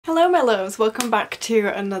Hello my loves, welcome back to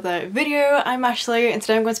another video. I'm Ashleigh and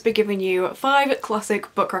today I'm going to be giving you 5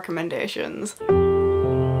 classic book recommendations.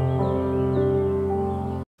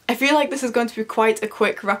 I feel like this is going to be quite a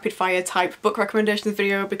quick rapid fire type book recommendations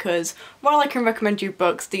video because while I can recommend you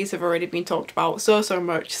books, these have already been talked about so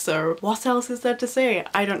much, so what else is there to say?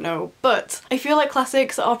 I don't know. But I feel like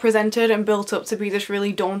classics are presented and built up to be this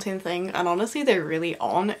really daunting thing, and honestly they really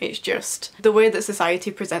aren't. It's just the way that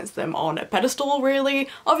society presents them on a pedestal really.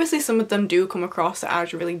 Obviously some of them do come across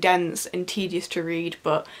as really dense and tedious to read,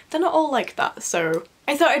 but they're not all like that, so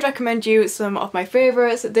I thought I'd recommend you some of my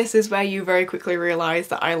favourites. This is where you very quickly realise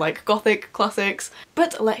that I like Gothic classics,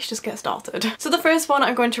 but let's just get started. So the first one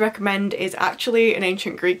I'm going to recommend is actually an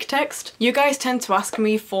ancient Greek text. You guys tend to ask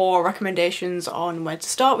me for recommendations on where to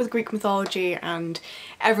start with Greek mythology and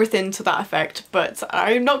everything to that effect, but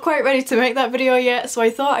I'm not quite ready to make that video yet, so I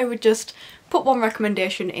thought I would just put one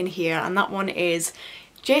recommendation in here, and that one is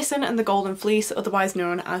Jason and the Golden Fleece, otherwise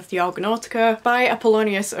known as the Argonautica, by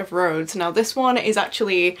Apollonius of Rhodes. Now this one is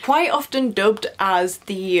actually quite often dubbed as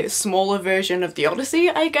the smaller version of the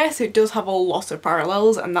Odyssey, I guess. It does have a lot of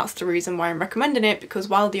parallels, and that's the reason why I'm recommending it, because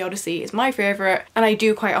while the Odyssey is my favourite, and I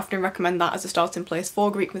do quite often recommend that as a starting place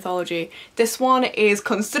for Greek mythology, this one is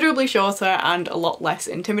considerably shorter and a lot less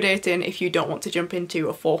intimidating if you don't want to jump into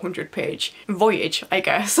a 400-page voyage, I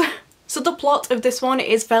guess. So the plot of this one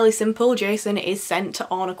is fairly simple. Jason is sent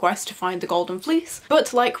on a quest to find the Golden Fleece,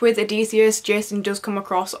 but like with Odysseus, Jason does come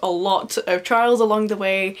across a lot of trials along the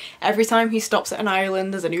way. Every time he stops at an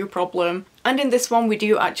island there's a new problem. And in this one we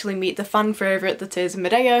do actually meet the fan favourite that is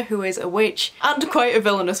Medea, who is a witch, and quite a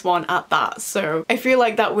villainous one at that, so I feel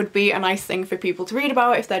like that would be a nice thing for people to read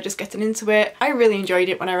about if they're just getting into it. I really enjoyed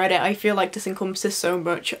it when I read it. I feel like this encompasses so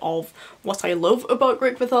much of what I love about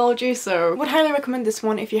Greek mythology, so would highly recommend this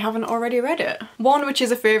one if you haven't already read it. One which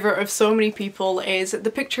is a favourite of so many people is The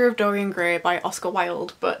Picture of Dorian Gray by Oscar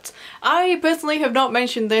Wilde, but I personally have not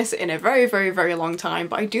mentioned this in a very long time,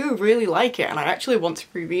 but I do really like it and I actually want to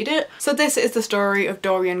reread it. So this is the story of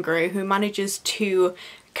Dorian Gray, who manages to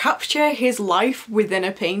capture his life within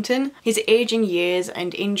a painting. His aging years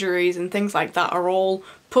and injuries and things like that are all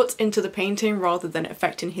put into the painting rather than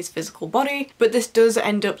affecting his physical body, but this does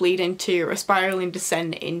end up leading to a spiralling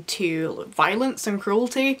descent into violence and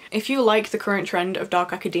cruelty. If you like the current trend of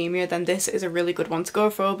dark academia, then this is a really good one to go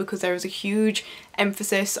for, because there is a huge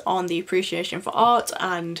emphasis on the appreciation for art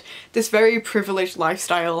and this very privileged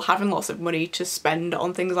lifestyle, having lots of money to spend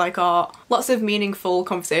on things like art, lots of meaningful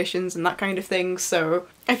conversations and that kind of thing. So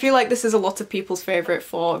I feel like this is a lot of people's favourite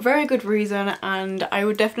for very good reason, and I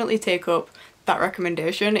would definitely take up that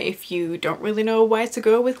recommendation if you don't really know where to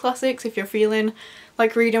go with classics, if you're feeling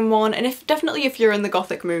like reading one, and definitely if you're in the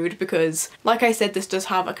Gothic mood, because like I said, this does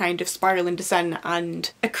have a kind of spiralling descent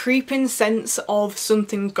and a creeping sense of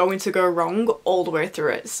something going to go wrong all the way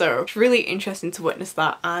through it, so it's really interesting to witness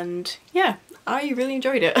that, and yeah, I really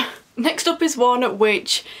enjoyed it. Next up is one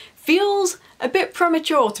which feels a bit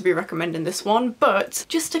premature to be recommending this one, but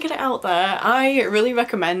just to get it out there, I really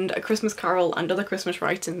recommend A Christmas Carol and Other Christmas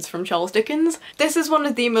Writings from Charles Dickens. This is one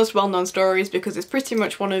of the most well-known stories because it's pretty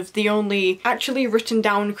much one of the only actually written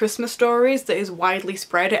down Christmas stories that is widely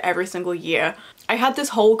spread every single year. I had this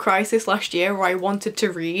whole crisis last year where I wanted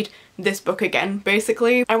to read this book again,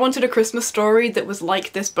 basically. I wanted a Christmas story that was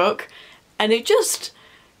like this book, and it just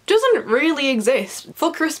doesn't really exist.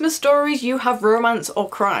 For Christmas stories you have romance or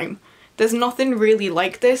crime. There's nothing really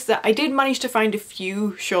like this. That I did manage to find a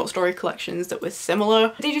few short story collections that were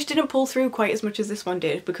similar. They just didn't pull through quite as much as this one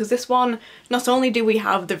did, because this one, not only do we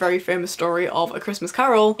have the very famous story of A Christmas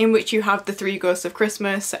Carol, in which you have the 3 ghosts of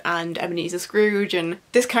Christmas and Ebenezer Scrooge and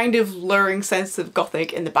this kind of luring sense of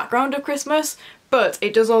Gothic in the background of Christmas, but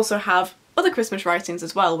it does also have other Christmas writings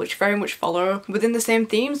as well, which very much follow within the same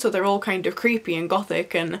theme, so they're all kind of creepy and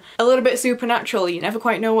gothic and a little bit supernatural. You never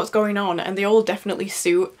quite know what's going on, and they all definitely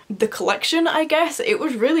suit the collection, I guess. It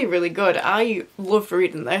was really good. I loved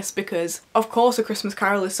reading this because of course A Christmas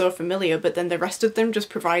Carol is so familiar, but then the rest of them just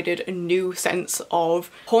provided a new sense of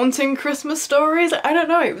haunting Christmas stories. I don't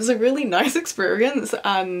know, it was a really nice experience,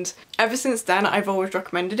 and ever since then I've always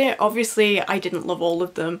recommended it. Obviously I didn't love all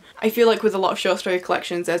of them. I feel like with a lot of short story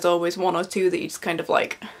collections there's always one or two that you just kind of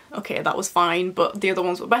like, okay, that was fine, but the other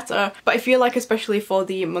ones were better. But I feel like especially for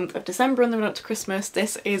the month of December and the run up to Christmas,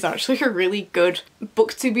 this is actually a really good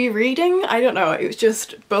book to be reading. I don't know, it was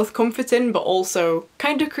just both comforting but also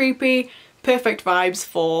kind of creepy. Perfect vibes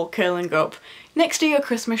for curling up next to your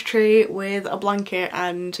Christmas tree with a blanket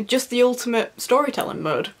and just the ultimate storytelling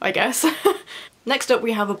mode, I guess. Next up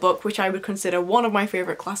we have a book which I would consider one of my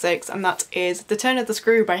favourite classics, and that is The Turn of the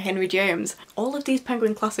Screw by Henry James. All of these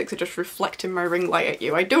Penguin classics are just reflecting my ring light at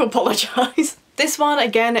you, I do apologise. This one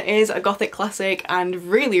again is a Gothic classic and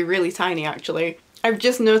really, really tiny actually. I've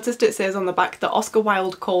just noticed it says on the back that Oscar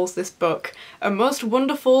Wilde calls this book a most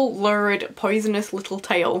wonderful, lurid, poisonous little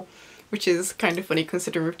tale, which is kind of funny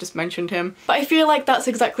considering we've just mentioned him. But I feel like that's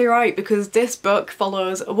exactly right, because this book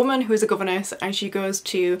follows a woman who is a governess and she goes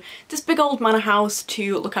to this big old manor house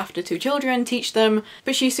to look after two children, teach them,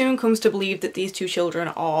 but she soon comes to believe that these two children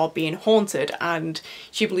are being haunted and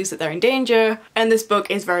she believes that they're in danger, and this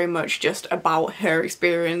book is very much just about her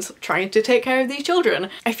experience trying to take care of these children.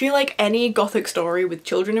 I feel like any Gothic story with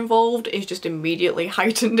children involved is just immediately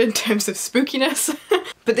heightened in terms of spookiness.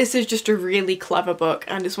 But this is just a really clever book,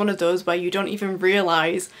 and it's one of those where you don't even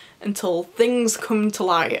realise until things come to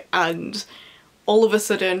light and all of a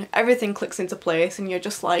sudden everything clicks into place and you're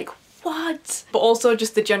just like, what? But also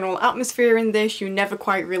just the general atmosphere in this, you never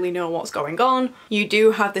quite really know what's going on. You do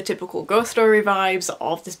have the typical ghost story vibes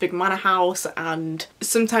of this big manor house, and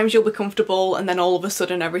sometimes you'll be comfortable and then all of a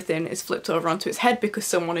sudden everything is flipped over onto its head because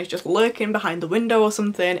someone is just lurking behind the window or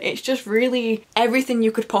something. It's just really everything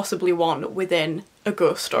you could possibly want within a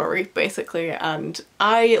ghost story basically, and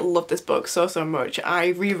I love this book so much. I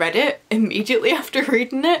reread it immediately after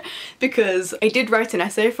reading it because I did write an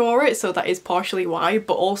essay for it, so that is partially why,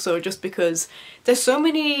 but also just because there's so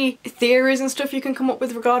many theories and stuff you can come up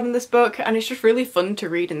with regarding this book, and it's just really fun to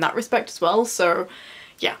read in that respect as well. So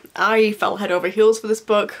yeah, I fell head over heels for this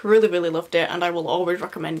book, really loved it, and I will always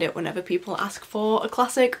recommend it whenever people ask for a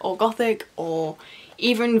classic or Gothic or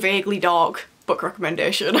even vaguely dark book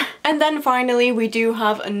recommendation. And then finally we do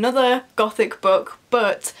have another Gothic book,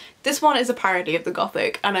 but this one is a parody of the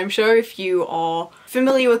Gothic, and I'm sure if you are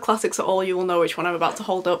familiar with classics at all you will know which one I'm about to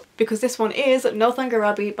hold up, because this one is Northanger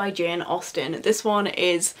Abbey by Jane Austen. This one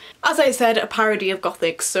is, as I said, a parody of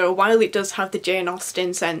Gothic, so while it does have the Jane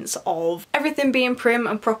Austen sense of everything being prim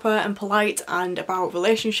and proper and polite and about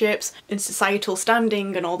relationships and societal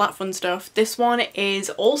standing and all that fun stuff, this one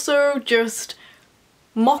is also just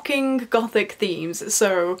mocking Gothic themes.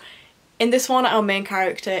 So in this one our main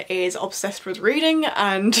character is obsessed with reading,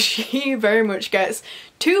 and she very much gets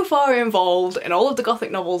too far involved in all of the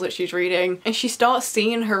Gothic novels that she's reading, and she starts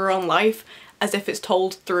seeing her own life as if it's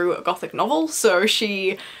told through a Gothic novel. So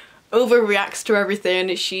she overreacts to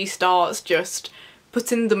everything, she starts just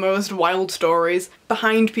putting the most wild stories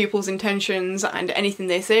behind people's intentions, and anything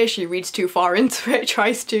they say she reads too far into it,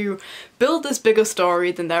 tries to build this bigger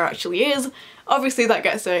story than there actually is. Obviously that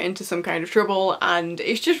gets her into some kind of trouble, and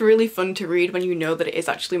it's just really fun to read when you know that it is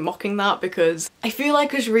actually mocking that, because I feel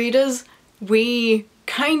like as readers we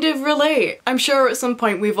kind of relate. I'm sure at some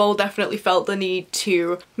point we've all definitely felt the need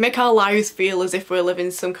to make our lives feel as if we're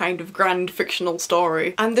living some kind of grand fictional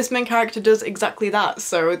story, and this main character does exactly that.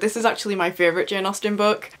 So this is actually my favourite Jane Austen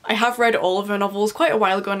book. I have read all of her novels quite a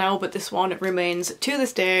while ago now, but this one remains to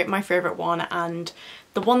this day my favourite one, and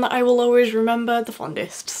the one that I will always remember the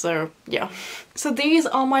fondest, so yeah. So these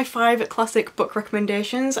are my 5 classic book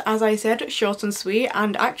recommendations. As I said, short and sweet,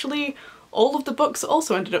 and actually all of the books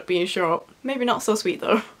also ended up being short. Maybe not so sweet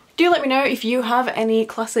though. Do let me know if you have any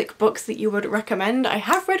classic books that you would recommend. I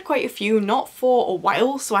have read quite a few, not for a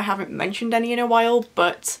while, so I haven't mentioned any in a while,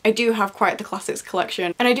 but I do have quite the classics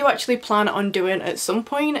collection, and I do actually plan on doing at some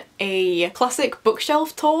point a classic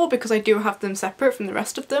bookshelf tour, because I do have them separate from the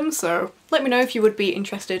rest of them, so let me know if you would be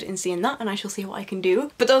interested in seeing that and I shall see what I can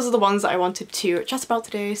do. But those are the ones that I wanted to chat about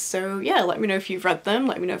today, so yeah, let me know if you've read them,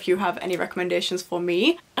 let me know if you have any recommendations for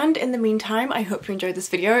me. And in the meantime, I hope you enjoyed this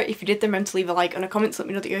video. If you did, then remember to leave a like and a comment to let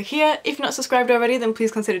me know that you're here. If you're not subscribed already, then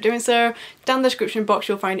please consider doing so. Down in the description box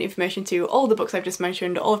you'll find information to all the books I've just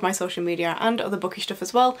mentioned, all of my social media and other bookish stuff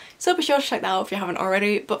as well, so be sure to check that out if you haven't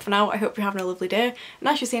already. But for now, I hope you're having a lovely day, and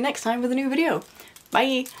I shall see you next time with a new video.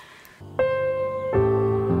 Bye!